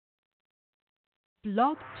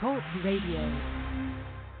Blog Talk Radio.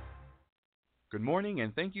 Good morning,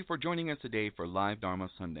 and thank you for joining us today for Live Dharma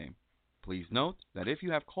Sunday. Please note that if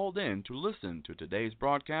you have called in to listen to today's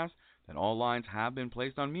broadcast, that all lines have been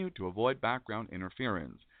placed on mute to avoid background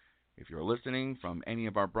interference. If you're listening from any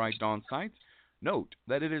of our Bright Dawn sites, note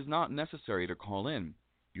that it is not necessary to call in.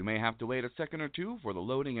 You may have to wait a second or two for the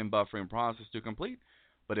loading and buffering process to complete,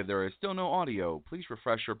 but if there is still no audio, please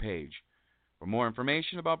refresh your page. For more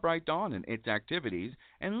information about Bright Dawn and its activities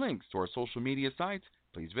and links to our social media sites,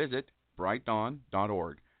 please visit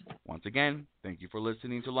brightdawn.org. Once again, thank you for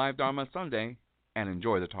listening to Live Dharma Sunday, and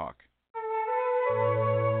enjoy the talk.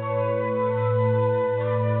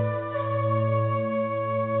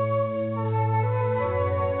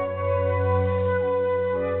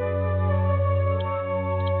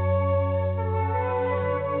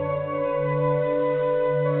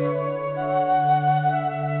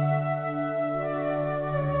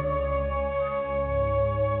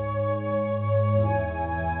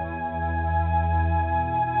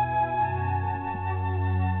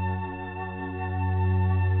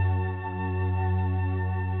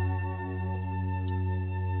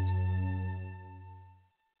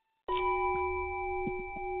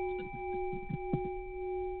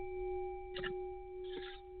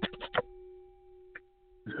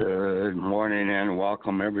 Good morning and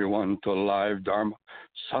welcome everyone to Live Dharma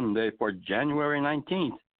Sunday for January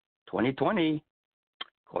 19th, 2020.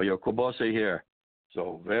 Koyo Kubose here.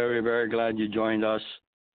 So very, very glad you joined us.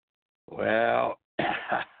 Well,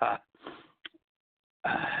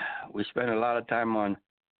 we spend a lot of time on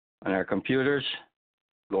our computers,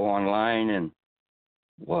 go online, and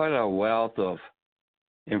what a wealth of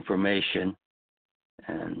information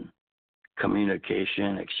and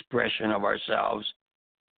communication, expression of ourselves.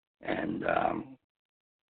 And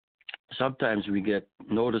sometimes we get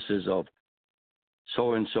notices of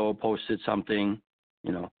so-and-so posted something,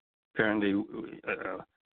 apparently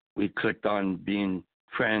we clicked on being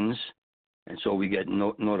friends, and so we get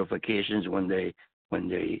notifications when they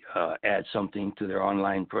add something to their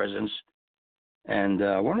online presence. And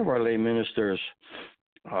one of our lay ministers,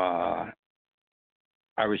 I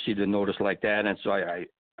received a notice like that, and so I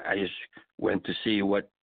just went to see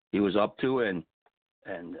what he was up to, and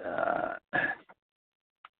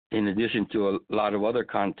in addition to a lot of other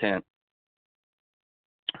content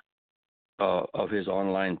of his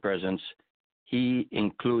online presence, he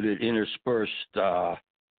included interspersed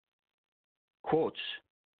quotes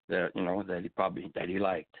that he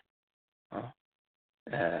liked. A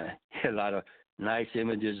lot of nice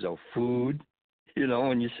images of food.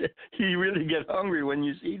 When you really get hungry when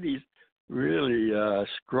you see these really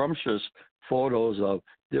scrumptious photos of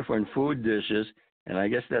different food dishes. And I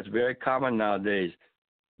guess that's very common nowadays.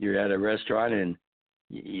 You're at a restaurant and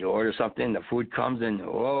you order something, the food comes and,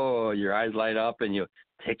 your eyes light up and you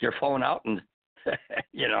take your phone out and,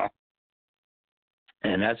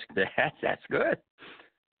 and that's good.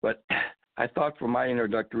 But I thought for my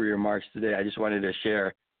introductory remarks today, I just wanted to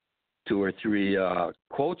share two or three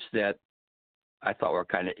quotes that I thought were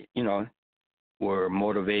kind of, were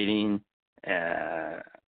motivating, and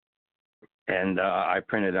I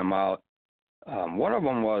printed them out. One of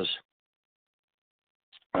them was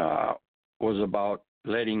about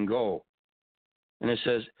letting go, and it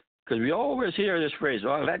says, because we always hear this phrase,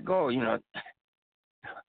 let go,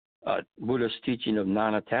 Buddha's teaching of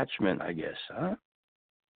non-attachment, I guess, huh?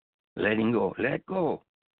 Letting go, let go,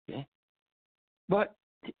 okay? But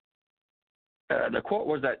the quote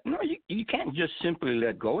was that, no, you can't just simply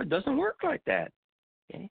let go. It doesn't work like that,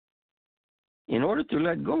 okay? In order to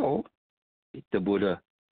let go, the Buddha,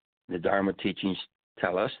 the Dharma teachings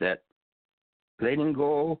tell us that letting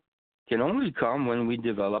go can only come when we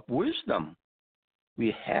develop wisdom.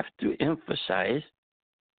 We have to emphasize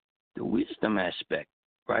the wisdom aspect,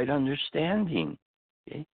 right understanding.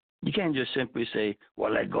 Okay? You can't just simply say,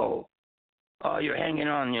 let go. Oh, you're hanging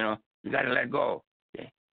on, you got to let go. Okay?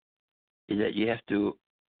 Is that you have to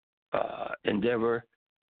endeavor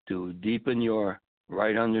to deepen your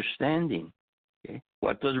right understanding. Okay?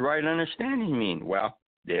 What does right understanding mean? Well,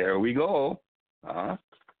 there we go.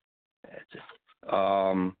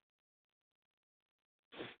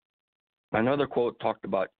 Another quote talked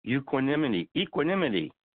about equanimity.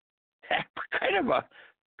 Equanimity, kind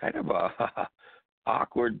of a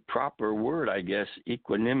awkward proper word, I guess.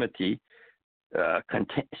 Equanimity.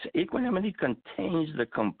 Equanimity contains the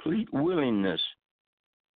complete willingness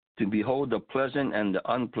to behold the pleasant and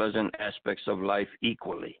the unpleasant aspects of life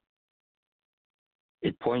equally.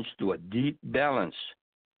 It points to a deep balance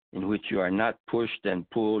in which you are not pushed and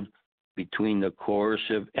pulled between the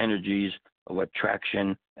coercive energies of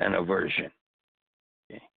attraction and aversion.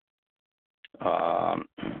 Okay. I'm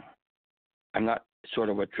not sort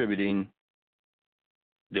of attributing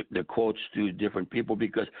the quotes to different people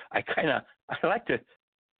because I like to,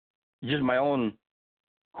 just my own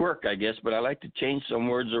quirk, I guess, but I like to change some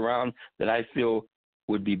words around that I feel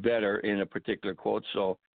would be better in a particular quote.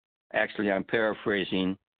 So actually I'm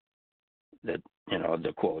paraphrasing the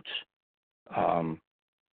quotes.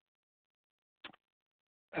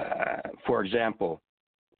 For example,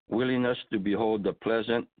 willingness to behold the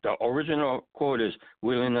pleasant. The original quote is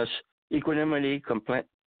willingness, equanimity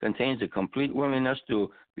contains the complete willingness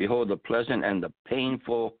to behold the pleasant and the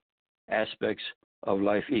painful aspects of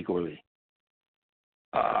life equally.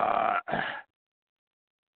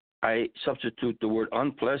 I substitute the word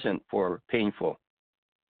unpleasant for painful.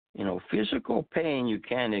 Physical pain you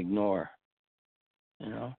can't ignore.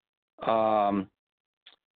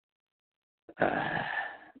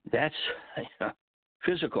 That's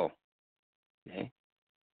physical. Okay.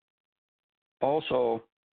 Also,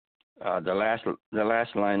 the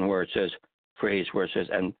last line where it says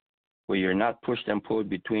and where you're not pushed and pulled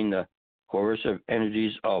between the coercive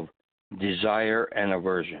energies of desire and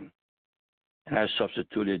aversion. And I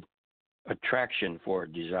substituted attraction for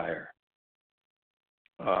desire.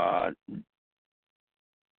 I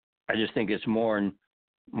just think it's more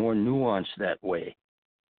nuanced that way.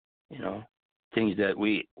 Things that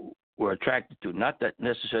we're attracted to, not that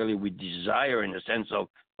necessarily we desire in the sense of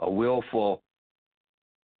a willful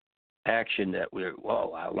action that I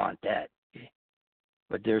want that. Okay?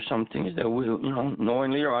 But there's some things that we,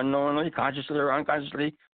 knowingly or unknowingly, consciously or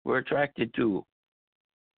unconsciously, we're attracted to.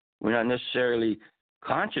 We're not necessarily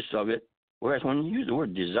conscious of it. Whereas when you use the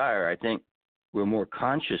word desire, I think we're more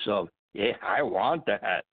conscious of, I want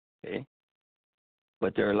that. Okay?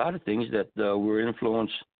 But there are a lot of things that we're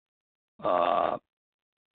influenced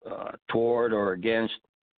toward or against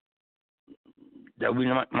that we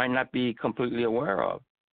might not be completely aware of.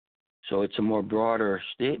 So it's a more broader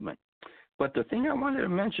statement. But the thing I wanted to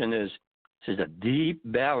mention is a deep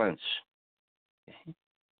balance. Okay?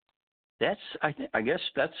 I guess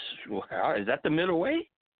that's, is that the middle way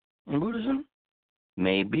in Buddhism?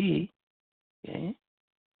 Maybe. Okay?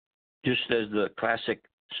 Just as the classic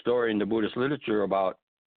story in the Buddhist literature about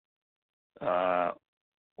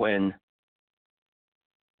when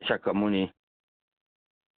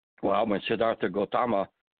when Siddhartha Gautama,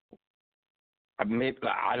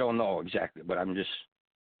 I don't know exactly, but I'm just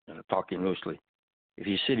talking loosely. If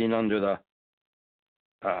he's sitting under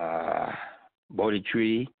the Bodhi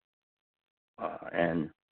tree and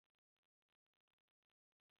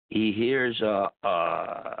he hears a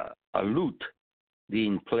lute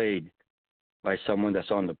being played by someone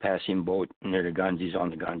that's on the passing boat near the Ganges,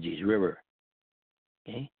 on the Ganges River.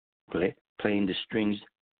 Okay, playing the strings.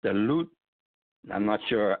 The lute, I'm not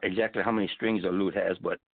sure exactly how many strings a lute has,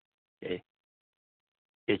 but okay,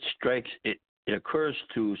 it occurs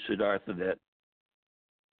to Siddhartha that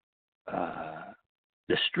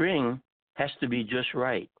the string has to be just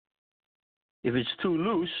right. If it's too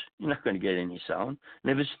loose, you're not going to get any sound.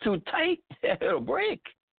 And if it's too tight, it'll break.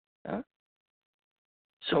 Huh?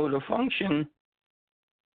 So to function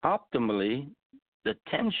optimally, the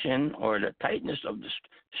tension or the tightness of the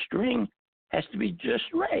string has to be just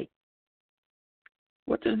right.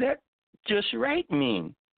 What does that just right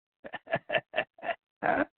mean?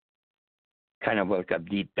 Huh? Kind of like a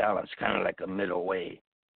deep balance, kind of like a middle way.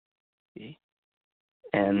 Okay?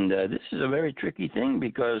 And this is a very tricky thing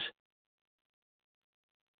because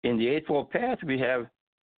in the Eightfold Path we have,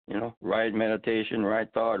 right meditation,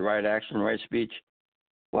 right thought, right action, right speech.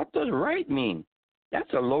 What does right mean?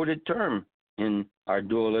 That's a loaded term in our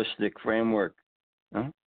dualistic framework. Huh?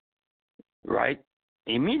 Right?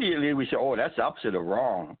 Immediately we say, that's the opposite of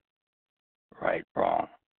wrong. Right, wrong.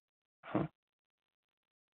 Huh?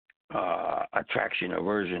 Attraction,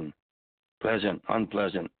 aversion, pleasant,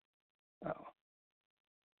 unpleasant.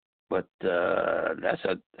 But that's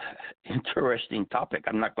an interesting topic.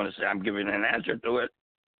 I'm not going to say I'm giving an answer to it,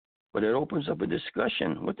 but it opens up a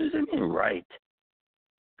discussion. What does it mean, right?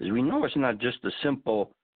 Because we know it's not just a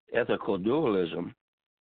simple ethical dualism.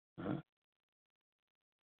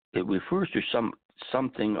 It refers to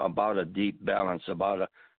something about a deep balance, about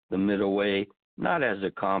the middle way, not as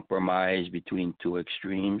a compromise between two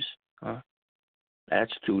extremes.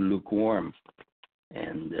 That's too lukewarm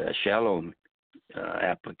and shallow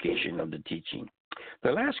application of the teaching.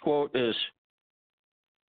 The last quote is,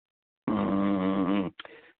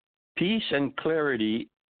 peace and clarity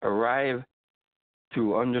arrive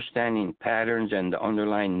through understanding patterns and the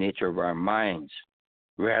underlying nature of our minds,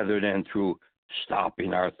 rather than through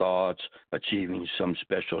stopping our thoughts, achieving some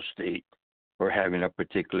special state, or having a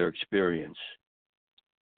particular experience.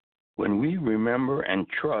 when we remember and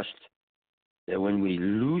trust that when we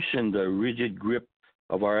loosen the rigid grip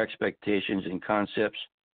of our expectations and concepts,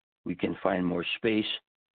 we can find more space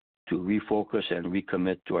to refocus and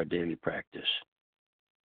recommit to our daily practice.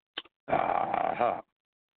 I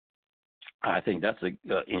think that's an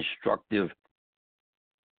instructive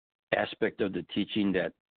aspect of the teaching,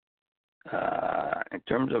 that in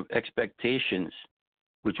terms of expectations,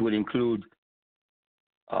 which would include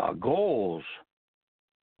goals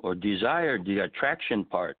or desire, the attraction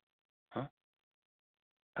part.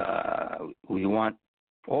 We want,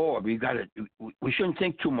 we shouldn't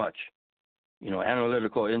think too much.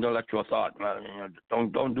 Analytical, intellectual thought.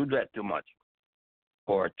 Don't do that too much.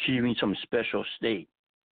 Or achieving some special state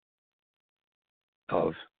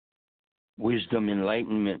of wisdom,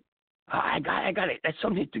 enlightenment. I got it. That's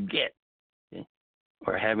something to get. Okay?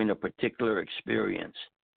 Or having a particular experience.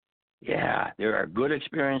 Yeah, there are good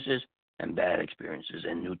experiences and bad experiences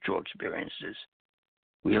and neutral experiences.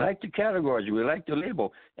 We like to categorize, we like to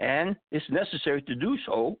label, and it's necessary to do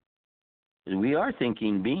so. We are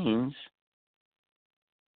thinking beings,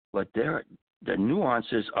 but the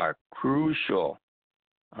nuances are crucial.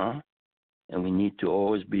 And we need to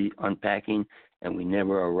always be unpacking, and we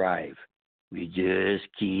never arrive. We just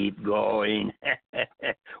keep going.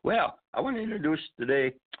 Well, I want to introduce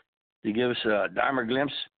today, to give us a Dharma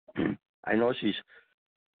glimpse. I know she's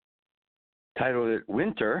titled it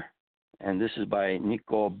Winter, and this is by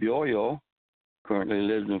Niko Byoyo. Currently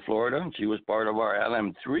lives in Florida, and she was part of our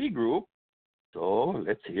LM3 group. So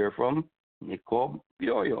let's hear from Niko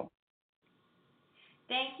Byoyo.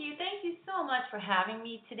 Thank you so much for having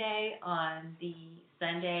me today on the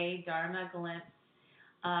Sunday Dharma glimpse.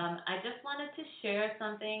 I just wanted to share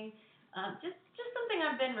something, just something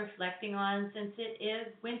I've been reflecting on since it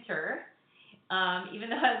is winter. Even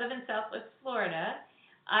though I live in Southwest Florida,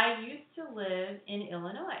 I used to live in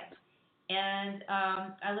Illinois, and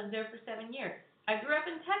I lived there for 7 years. I grew up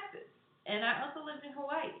in Texas, and I also lived in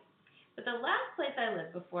Hawaii. But the last place I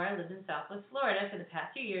lived before I lived in Southwest Florida for the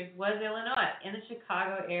past 2 years was Illinois, in the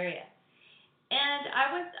Chicago area. And I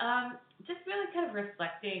was just really kind of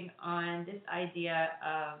reflecting on this idea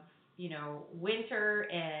of, winter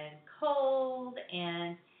and cold,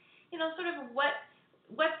 and, sort of what's,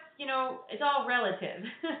 it's all relative.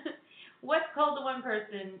 What's cold to one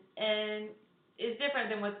person and is different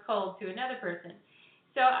than what's cold to another person.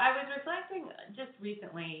 So I was reflecting just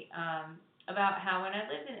recently about how when I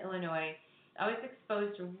lived in Illinois, I was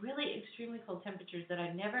exposed to really extremely cold temperatures that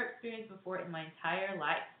I'd never experienced before in my entire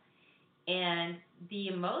life. And the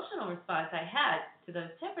emotional response I had to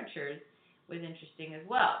those temperatures was interesting as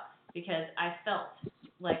well, because I felt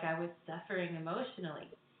like I was suffering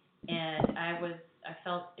emotionally, and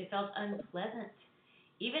it felt unpleasant.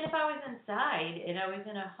 Even if I was inside and I was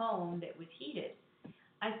in a home that was heated,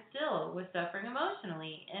 I still was suffering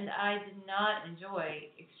emotionally, and I did not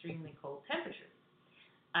enjoy extremely cold temperatures.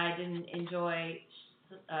 I didn't enjoy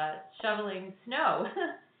shoveling snow.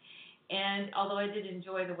 And although I did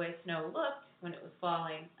enjoy the way snow looked when it was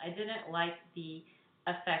falling, I didn't like the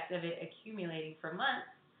effect of it accumulating for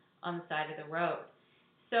months on the side of the road.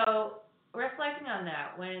 So reflecting on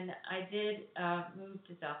that, when I did move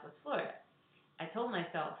to Southwest Florida, I told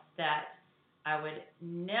myself that I would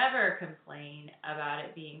never complain about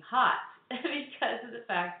it being hot because of the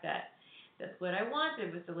fact that that's what I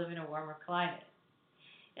wanted, was to live in a warmer climate.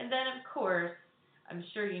 And then, of course, I'm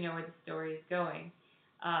sure you know where the story is going.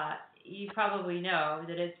 You probably know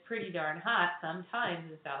that it's pretty darn hot sometimes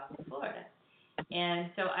in Southwest Florida. And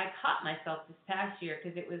so I caught myself this past year,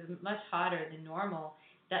 because it was much hotter than normal,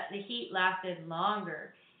 that the heat lasted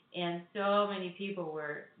longer. And so many people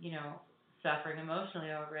were, suffering emotionally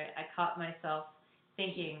over it. I caught myself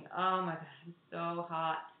thinking, oh my God, I'm so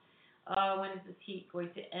hot. Oh, when is this heat going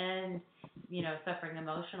to end? Suffering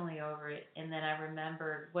emotionally over it. And then I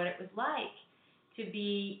remembered what it was like to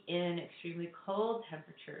be in extremely cold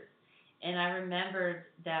temperatures. And I remembered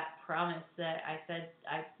that promise that I said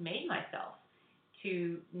I made myself,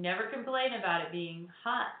 to never complain about it being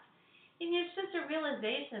hot. And it's just a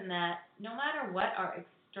realization that no matter what our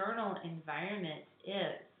external environment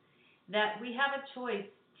is, that we have a choice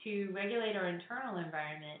to regulate our internal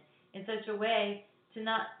environment in such a way to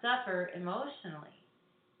not suffer emotionally,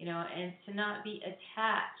 and to not be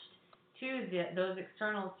attached to those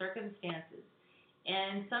external circumstances.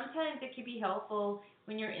 And sometimes it can be helpful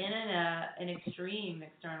when you're in an extreme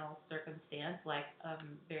external circumstance, like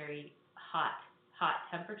very hot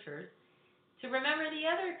temperatures, to remember the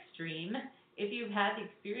other extreme if you've had the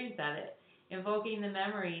experience of it, invoking the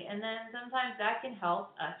memory, and then sometimes that can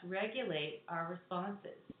help us regulate our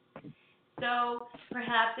responses. So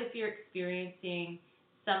perhaps if you're experiencing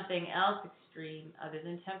something else extreme other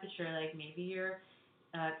than temperature, like maybe you're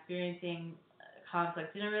experiencing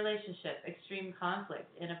conflict in a relationship, extreme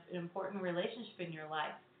conflict in an important relationship in your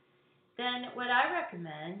life, then what I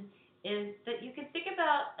recommend is that you can think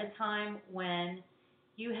about a time when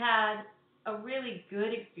you had a really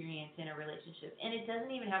good experience in a relationship. And it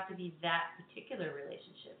doesn't even have to be that particular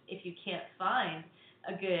relationship. If you can't find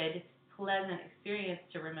a good, pleasant experience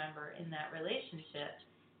to remember in that relationship,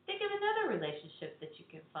 think of another relationship that you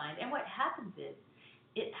can find. And what happens is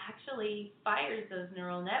it actually fires those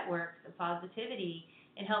neural networks of positivity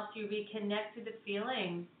and helps you reconnect to the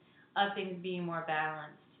feelings of things being more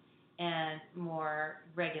balanced and more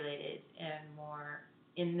regulated and more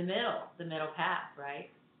in the middle path, right?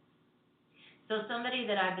 So somebody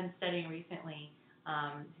that I've been studying recently,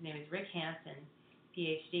 his name is Rick Hansen,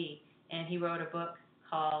 PhD, and he wrote a book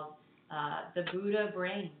called The Buddha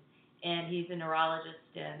Brain, and he's a neurologist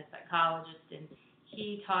and a psychologist, and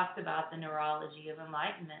he talks about the neurology of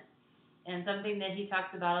enlightenment. And something that he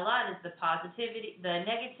talks about a lot is the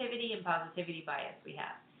negativity and positivity bias we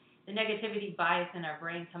have. The negativity bias in our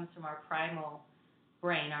brain comes from our primal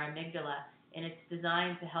brain, our amygdala, and it's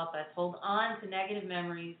designed to help us hold on to negative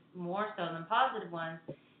memories more so than positive ones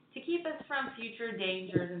to keep us from future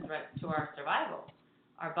dangers and threats to our survival,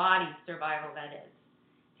 our body's survival, that is,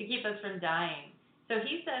 to keep us from dying. So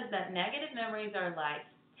he says that negative memories are like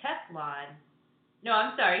Teflon. No,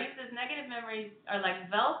 I'm sorry. He says negative memories are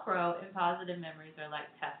like Velcro and positive memories are like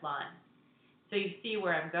Teflon. So you see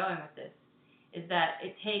where I'm going with this, is that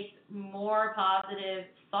it takes more positive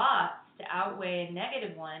thoughts to outweigh a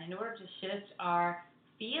negative one in order to shift our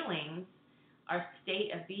feelings, our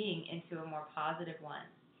state of being, into a more positive one.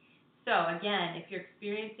 So again, if you're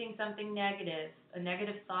experiencing something negative, a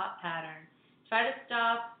negative thought pattern, try to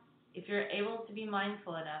stop, if you're able to be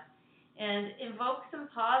mindful enough, and invoke some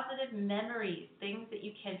positive memories, things that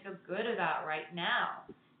you can feel good about right now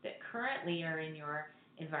that currently are in your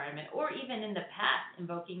environment, or even in the past,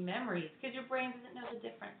 invoking memories, because your brain doesn't know the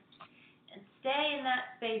difference. And stay in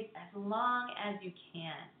that space as long as you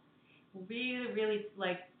can. Really, really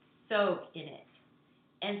soak in it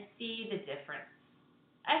and see the difference.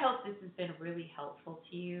 I hope this has been really helpful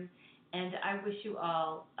to you, and I wish you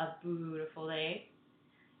all a beautiful day.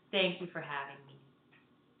 Thank you for having me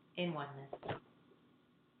in Oneness.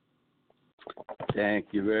 Thank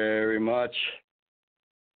you very much.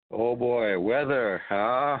 Oh boy, weather,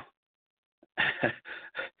 huh?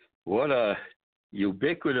 What a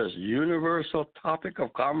ubiquitous, universal topic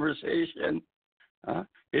of conversation. Huh?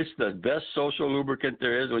 It's the best social lubricant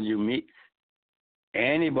there is when you meet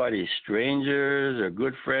anybody, strangers or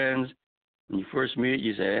good friends. When you first meet,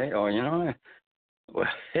 you say, hey, oh, you know, well,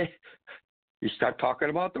 hey, you start talking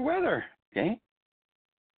about the weather, okay?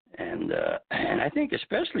 And I think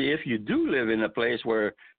especially if you do live in a place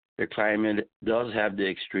where the climate does have the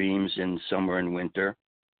extremes in summer and winter,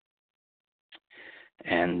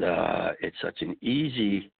 and it's such an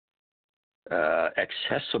easy,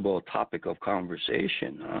 accessible topic of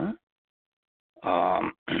conversation, huh?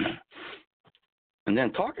 And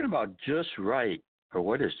then talking about just right, or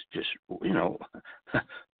what is just, you know,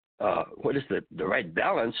 what is the right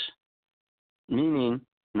balance, meaning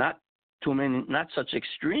not too many, not such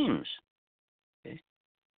extremes. Okay?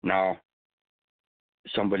 Now,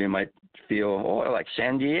 somebody might feel, oh, like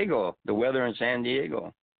San Diego, the weather in San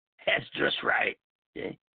Diego, that's just right.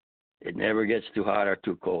 Okay? It never gets too hot or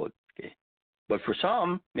too cold. Okay? But for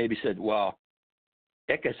some, maybe said, well,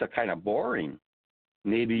 that gets kind of boring.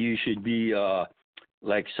 Maybe you should be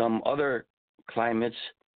like some other climates.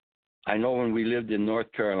 I know when we lived in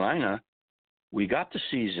North Carolina, we got the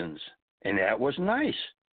seasons, and that was nice.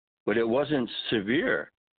 But it wasn't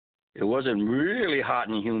severe. It wasn't really hot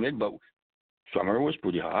and humid, but summer was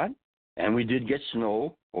pretty hot. And we did get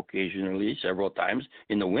snow occasionally, several times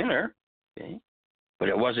in the winter. Okay? But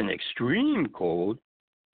it wasn't extreme cold.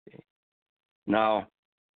 Okay? Now,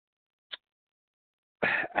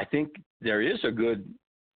 I think there is a good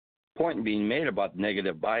point being made about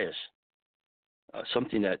negative bias,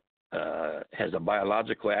 something that has a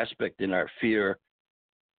biological aspect in our fear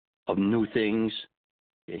of new things.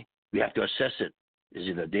 Okay? We have to assess it. Is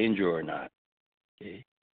it a danger or not? Okay?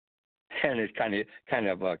 And it's kind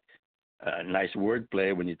of a nice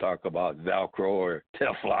wordplay when you talk about Velcro or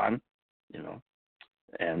Teflon, you know.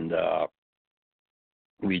 And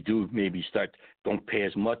we do maybe don't pay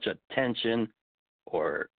as much attention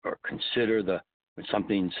or consider when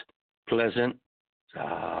something's pleasant.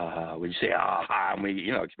 We say, aha, and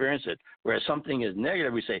we, experience it. Whereas something is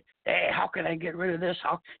negative, we say, hey, how can I get rid of this?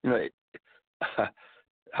 How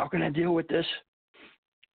can I deal with this?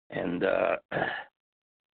 And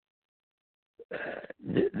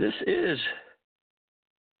this is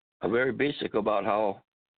a very basic about how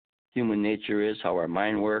human nature is, how our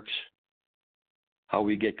mind works, how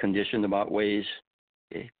we get conditioned about ways.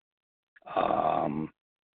 Okay?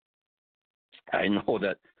 I know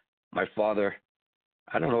that my father,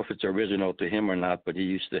 I don't know if it's original to him or not, but he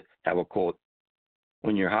used to have a quote: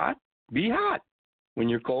 when you're hot, be hot. When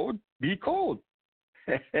you're cold, be cold.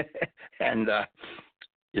 And,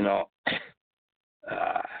 you know,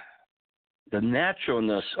 the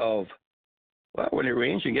naturalness of, well, when it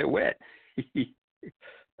rains, you get wet.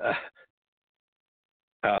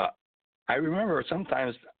 I remember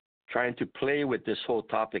sometimes trying to play with this whole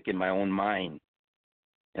topic in my own mind.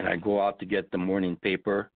 And I go out to get the morning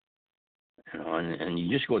paper, and you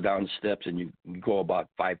just go down the steps and you go about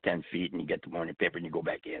 5-10 feet and you get the morning paper and you go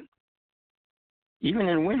back in. Even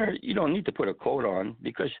in winter, you don't need to put a coat on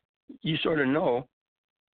because you sort of know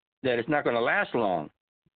that it's not going to last long,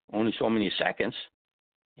 only so many seconds.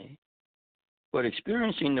 Okay? But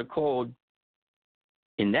experiencing the cold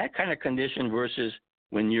in that kind of condition versus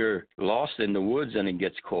when you're lost in the woods and it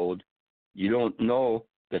gets cold, you don't know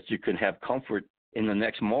that you can have comfort in the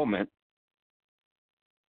next moment.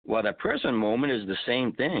 Well, the present moment is the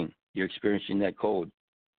same thing. You're experiencing that cold.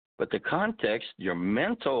 But the context, your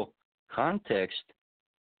mental context,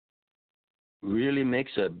 really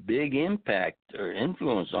makes a big impact or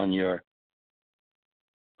influence on your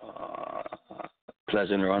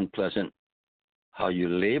pleasant or unpleasant, how you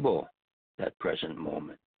label that present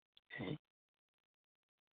moment. Okay?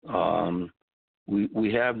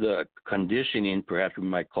 We have the conditioning, perhaps we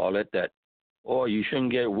might call it, that, oh, you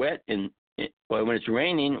shouldn't get wet well, when it's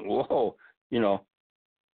raining. Whoa, you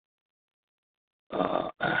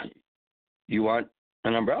want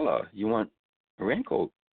an umbrella, you want a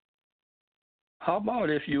raincoat. How about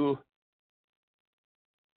if you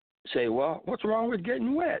say, well, what's wrong with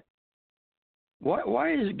getting wet?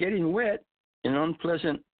 Why is getting wet an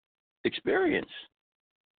unpleasant experience?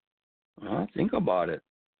 Well, think about it.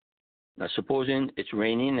 Now, supposing it's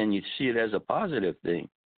raining and you see it as a positive thing.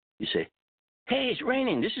 You say, hey, it's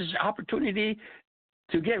raining. This is an opportunity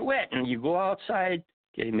to get wet. And you go outside,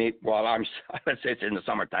 okay, let's say it's in the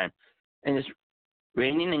summertime, and it's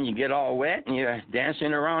raining and you get all wet and you're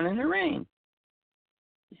dancing around in the rain.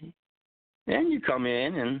 Then you come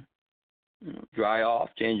in and dry off,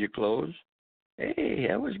 change your clothes. Hey,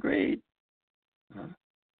 that was great. And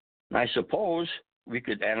I suppose we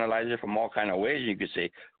could analyze it from all kind of ways. You could say,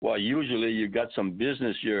 well, usually you got some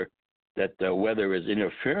business that the weather is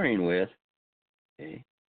interfering with. Okay.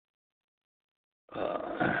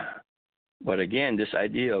 But again, this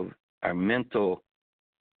idea of our mental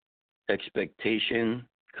expectation,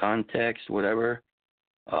 context, whatever.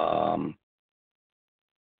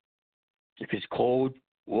 If it's cold,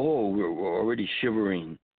 whoa, we're already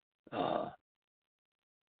shivering.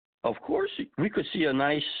 Of course, we could see a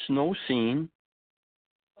nice snow scene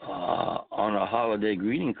on a holiday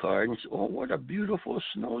greeting card and say, oh, what a beautiful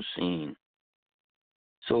snow scene.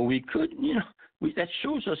 So we could, that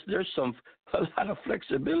shows us there's a lot of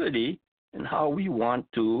flexibility in how we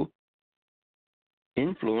want to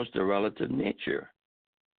influence the relative nature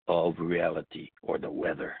of reality or the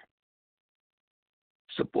weather.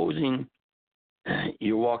 Supposing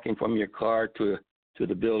you're walking from your car to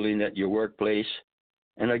the building at your workplace,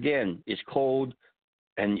 and again, it's cold,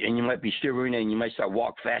 and you might be shivering, and you might start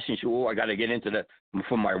walk fast, and you say, oh, I got to get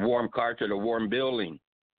from my warm car to the warm building.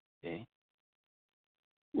 Okay.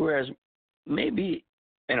 Whereas maybe,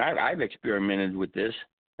 and I've experimented with this,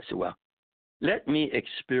 I said, well, let me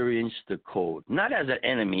experience the cold, not as an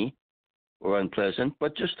enemy or unpleasant,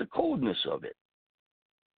 but just the coldness of it.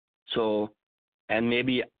 So, and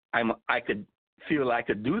maybe I could feel I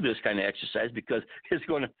could do this kind of exercise because it's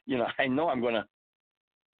going to, I know I'm going to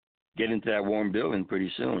get into that warm building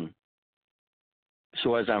pretty soon.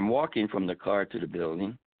 So as I'm walking from the car to the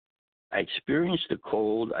building, I experience the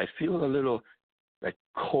cold. I feel a little that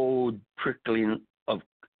cold prickling on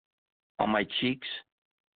my cheeks.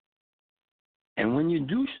 And when you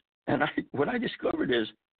do, what I discovered is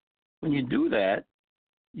when you do that,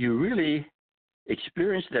 you really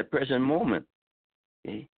experience that present moment.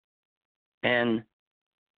 Okay? And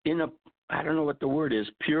in I don't know what the word is,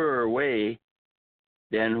 purer way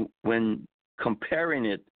than when comparing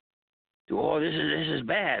it to, oh, this is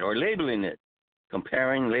bad, or labeling it,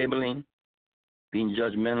 comparing, labeling, being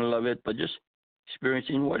judgmental of it, but just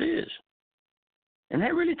experiencing what is. And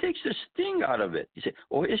that really takes the sting out of it. You say,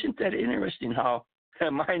 oh, isn't that interesting how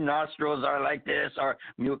my nostrils are like this, or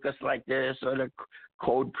mucus like this, or the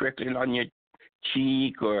cold prickling on your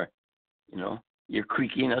cheek, or, your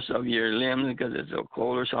creakiness of your limbs because it's so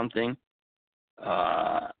cold or something.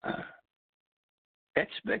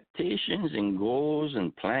 expectations and goals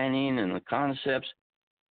and planning and the concepts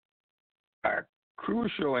are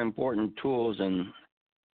crucial, important tools in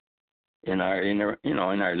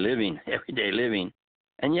our living, everyday living,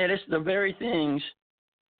 and yet it's the very things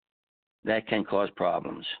that can cause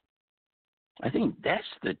problems. I think that's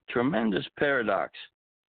the tremendous paradox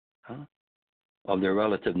of the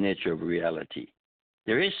relative nature of reality.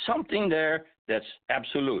 There is something there that's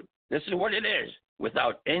absolute. This is what it is,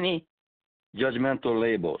 without any judgmental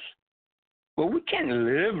labels. But we can't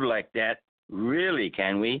live like that, really,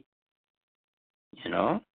 can we?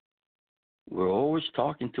 We're always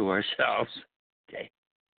talking to ourselves. Okay.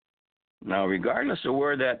 Now, regardless of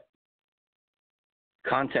where that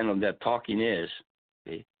content of that talking is,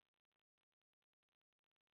 okay,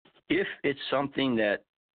 if it's something that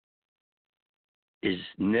is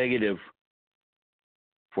negative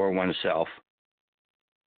for oneself,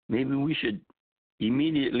 maybe we should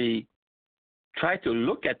immediately try to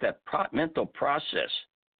look at that mental process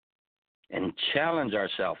and challenge our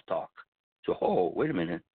self-talk. So, wait a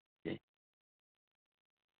minute. Okay.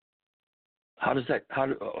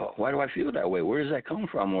 Why do I feel that way? Where does that come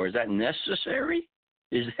from? Or is that necessary?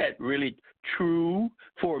 Is that really true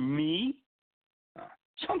for me?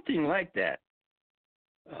 Something like that,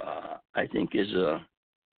 I think, is a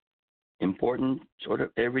important sort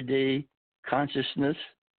of everyday consciousness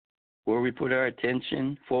where we put our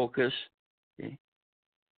attention, focus, okay,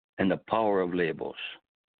 and the power of labels.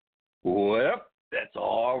 Well, that's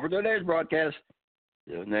all for today's broadcast.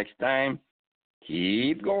 Till next time,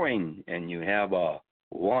 keep going, and you have a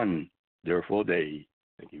wonderful day.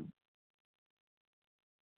 Thank you.